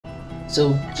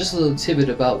So, just a little tidbit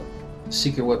about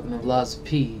Secret Weapon of Lies of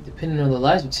P. Depending on the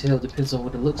lies you tell, depends on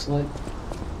what it looks like.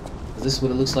 This is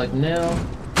what it looks like now.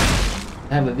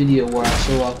 I have a video where I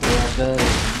show off where I go.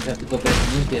 You have to go back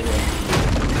and look at it.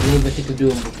 I didn't even think of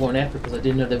doing before and after because I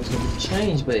didn't know that was going to be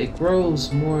changed, but it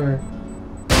grows more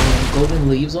golden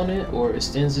leaves on it, or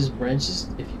extends its branches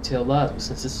if you tell lies. But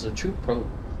since this is a true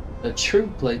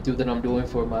playthrough that I'm doing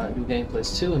for my New Game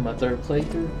Plus 2 and my third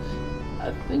playthrough,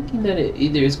 I'm thinking that it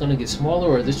either is going to get smaller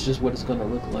or this is just what it's going to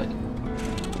look like.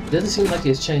 It doesn't seem like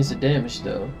it's changed the damage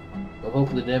though. Well,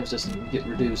 hopefully the damage doesn't get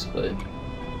reduced, but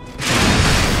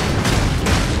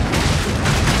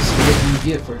that's what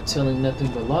you get for telling nothing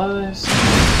but lies.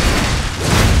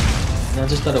 And I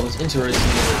just thought it was interesting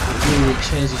that it really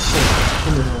changes shape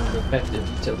depending on the fact that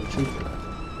you tell the truth or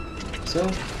not. So,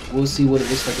 we'll see what it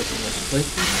looks like at the next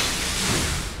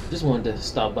playthrough. Just wanted to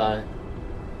stop by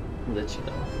and let you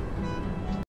know.